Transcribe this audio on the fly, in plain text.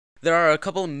There are a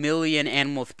couple million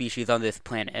animal species on this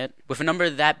planet. With a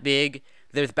number that big,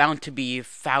 there's bound to be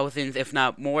thousands, if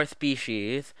not more,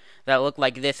 species that look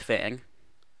like this thing,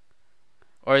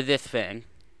 or this thing,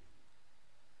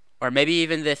 or maybe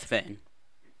even this thing.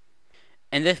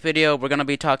 In this video, we're going to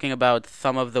be talking about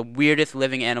some of the weirdest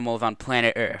living animals on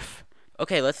planet Earth.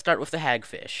 Okay, let's start with the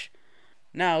hagfish.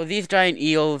 Now, these giant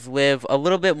eels live a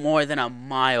little bit more than a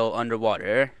mile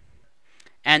underwater.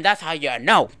 And that's how you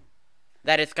know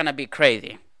that it's going to be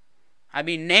crazy. I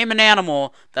mean, name an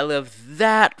animal that lives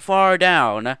that far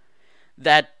down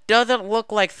that doesn't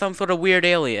look like some sort of weird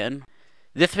alien.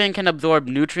 This thing can absorb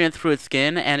nutrients through its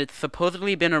skin, and it's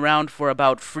supposedly been around for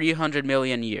about 300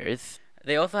 million years.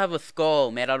 They also have a skull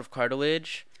made out of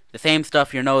cartilage, the same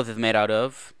stuff your nose is made out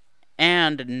of,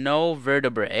 and no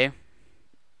vertebrae.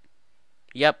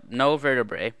 Yep, no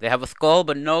vertebrae. They have a skull,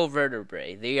 but no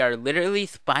vertebrae. They are literally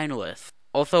spineless.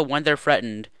 Also, when they're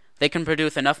threatened, they can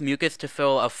produce enough mucus to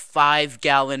fill a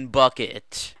 5-gallon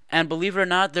bucket. And believe it or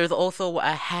not, there's also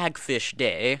a hagfish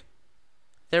day.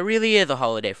 There really is a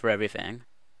holiday for everything.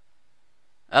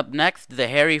 Up next, the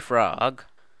hairy frog.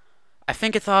 I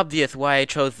think it's obvious why I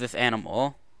chose this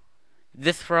animal.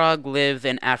 This frog lives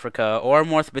in Africa, or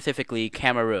more specifically,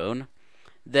 Cameroon.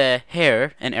 The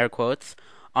hair, in air quotes,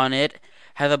 on it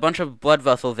has a bunch of blood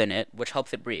vessels in it, which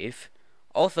helps it breathe.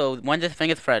 Also, when this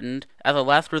thing is threatened, as a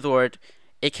last resort,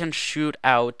 it can shoot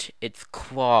out its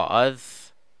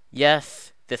claws.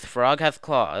 Yes, this frog has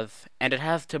claws, and it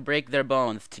has to break their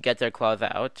bones to get their claws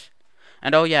out.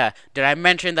 And oh yeah, did I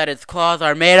mention that its claws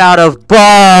are made out of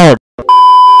bone?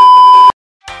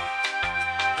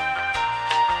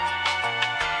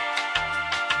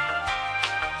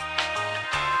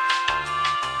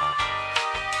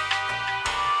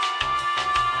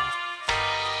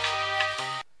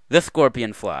 The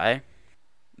scorpion fly.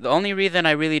 The only reason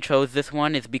I really chose this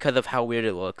one is because of how weird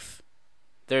it looks.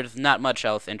 There's not much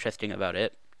else interesting about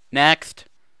it. Next,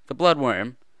 the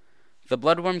bloodworm. The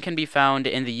bloodworm can be found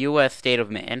in the U.S. state of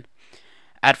Maine.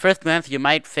 At first glance, you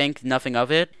might think nothing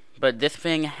of it, but this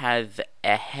thing has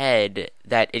a head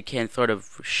that it can sort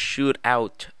of shoot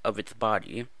out of its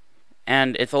body.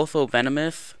 And it's also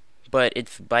venomous, but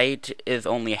its bite is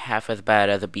only half as bad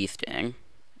as a bee sting.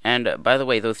 And by the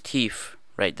way, those teeth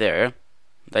right there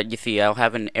that you see, I'll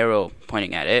have an arrow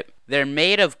pointing at it. They're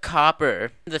made of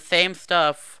copper. The same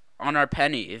stuff on our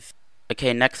pennies.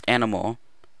 Okay, next animal.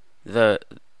 Wait,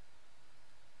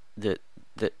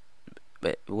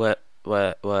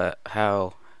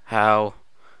 how,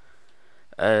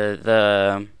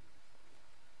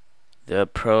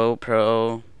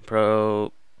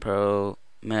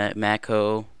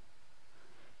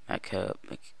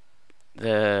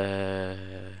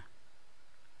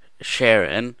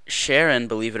 Sharon,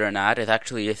 believe it or not, is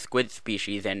actually a squid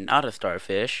species and not a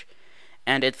starfish,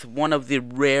 and it's one of the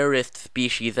rarest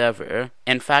species ever.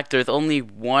 In fact, there's only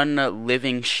one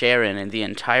living Sharon in the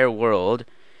entire world,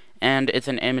 and it's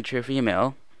an immature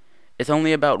female. It's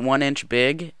only about 1 inch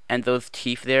big, and those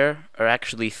teeth there are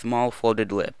actually small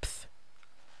folded lips.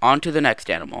 On to the next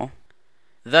animal.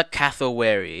 The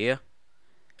cassowary.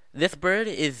 This bird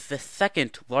is the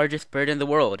second largest bird in the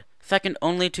world, second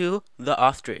only to the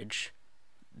ostrich.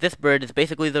 This bird is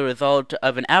basically the result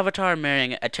of an avatar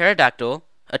marrying a pterodactyl,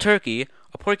 a turkey,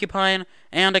 a porcupine,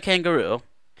 and a kangaroo.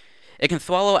 It can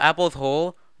swallow apples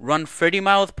whole, run 30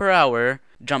 miles per hour,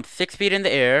 jump 6 feet in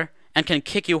the air, and can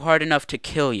kick you hard enough to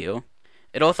kill you.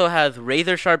 It also has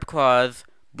razor-sharp claws,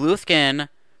 blue skin,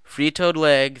 free-toed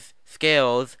legs,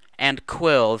 scales, and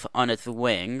quills on its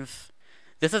wings.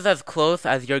 This is as close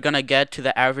as you're gonna get to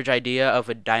the average idea of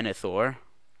a dinosaur.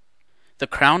 The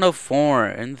crown of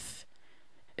thorns.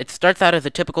 It starts out as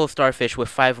a typical starfish with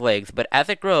 5 legs, but as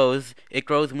it grows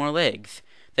more legs.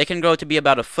 They can grow to be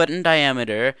about 1 foot in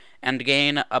diameter and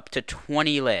gain up to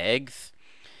 20 legs.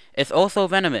 It's also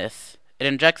venomous. It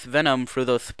injects venom through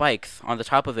those spikes on the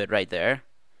top of it right there.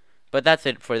 But that's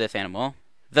it for this animal.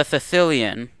 The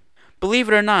Sicilian. Believe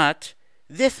it or not,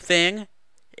 this thing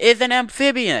is an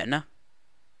amphibian.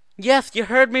 Yes, you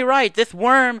heard me right. This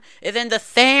worm is in the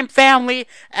same family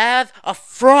as a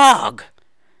frog.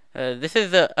 This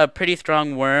is a pretty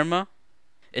strong worm.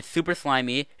 It's super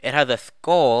slimy. It has a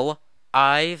skull,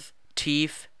 eyes,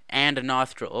 teeth, and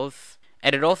nostrils.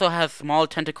 And it also has small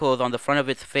tentacles on the front of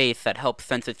its face that help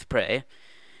sense its prey.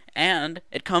 And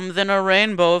it comes in a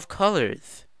rainbow of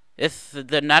colors. It's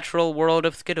the natural world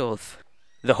of Skittles.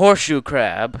 The horseshoe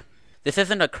crab. This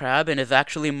isn't a crab and is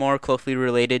actually more closely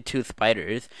related to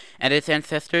spiders, and its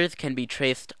ancestors can be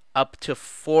traced up to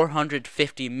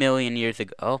 450 million years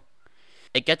ago.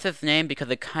 It gets its name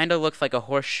because it kinda looks like a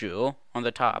horseshoe on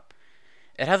the top.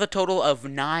 It has a total of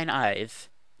 9 eyes,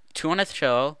 2 on its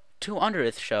shell, 2 under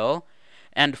its shell,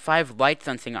 and 5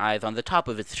 light-sensing eyes on the top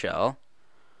of its shell.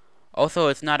 Also,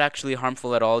 it's not actually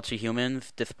harmful at all to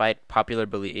humans, despite popular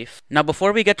belief. Now,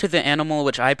 before we get to the animal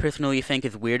which I personally think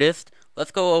is weirdest,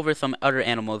 let's go over some other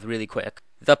animals really quick.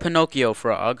 The Pinocchio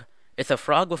frog. It's a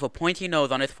frog with a pointy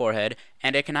nose on its forehead,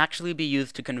 and it can actually be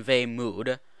used to convey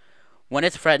mood. When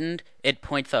it's threatened, it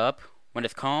points up. When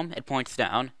it's calm, it points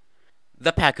down.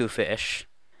 The pacu fish.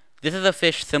 This is a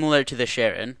fish similar to the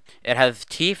Sharon. It has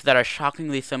teeth that are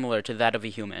shockingly similar to that of a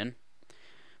human.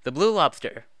 The blue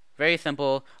lobster. Very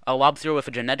simple, a lobster with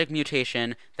a genetic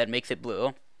mutation that makes it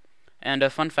blue. And a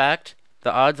fun fact,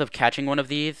 the odds of catching one of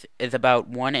these is about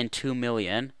 1 in 2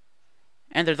 million.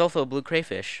 And there's also a blue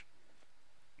crayfish.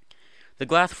 The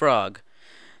glass frog.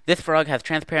 This frog has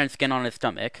transparent skin on its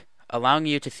stomach, allowing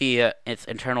you to see its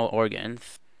internal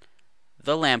organs.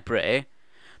 The lamprey.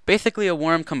 Basically a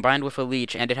worm combined with a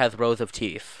leech, and it has rows of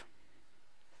teeth.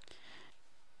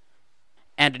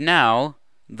 And now,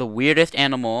 the weirdest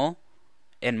animal,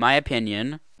 in my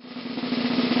opinion,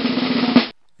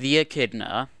 the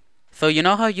echidna. So you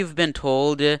know how you've been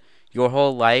told your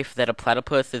whole life that a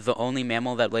platypus is the only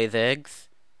mammal that lays eggs?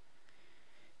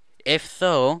 If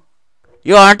so,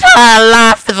 your entire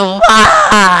life is a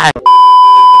lie!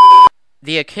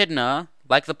 The echidna,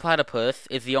 like the platypus,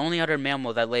 is the only other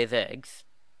mammal that lays eggs.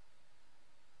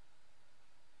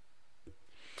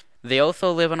 They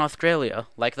also live in Australia,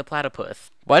 like the platypus.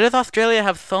 Why does Australia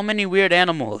have so many weird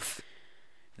animals?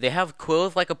 They have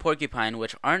quills like a porcupine,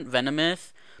 which aren't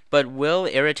venomous, but will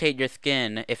irritate your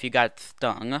skin if you got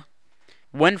stung.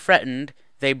 When threatened,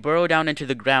 they burrow down into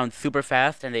the ground super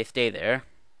fast and they stay there.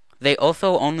 They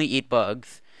also only eat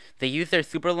bugs. They use their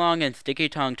super long and sticky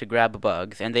tongue to grab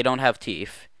bugs, and they don't have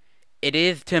teeth. It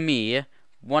is, to me,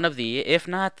 one of the, if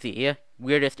not the,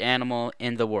 weirdest animal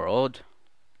in the world.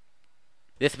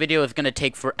 This video is gonna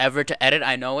take forever to edit,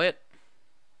 I know it.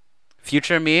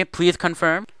 Future me, please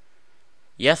confirm.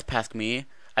 Yes, past me,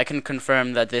 I can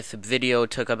confirm that this video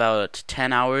took about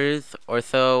 10 hours or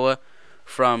so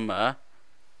from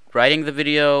writing the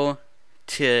video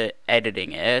to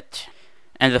editing it.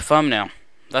 And the thumbnail,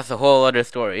 that's a whole other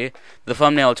story. The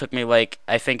thumbnail took me like,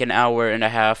 I think 1.5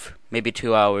 hours, maybe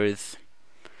 2 hours.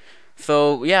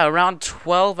 So yeah, around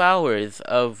 12 hours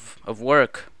of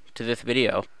work to this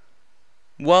video.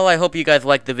 Well, I hope you guys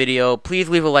liked the video. Please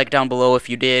leave a like down below if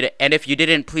you did, and if you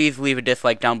didn't, please leave a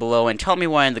dislike down below and tell me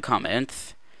why in the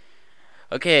comments.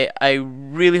 Okay, I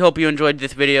really hope you enjoyed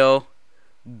this video.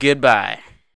 Goodbye.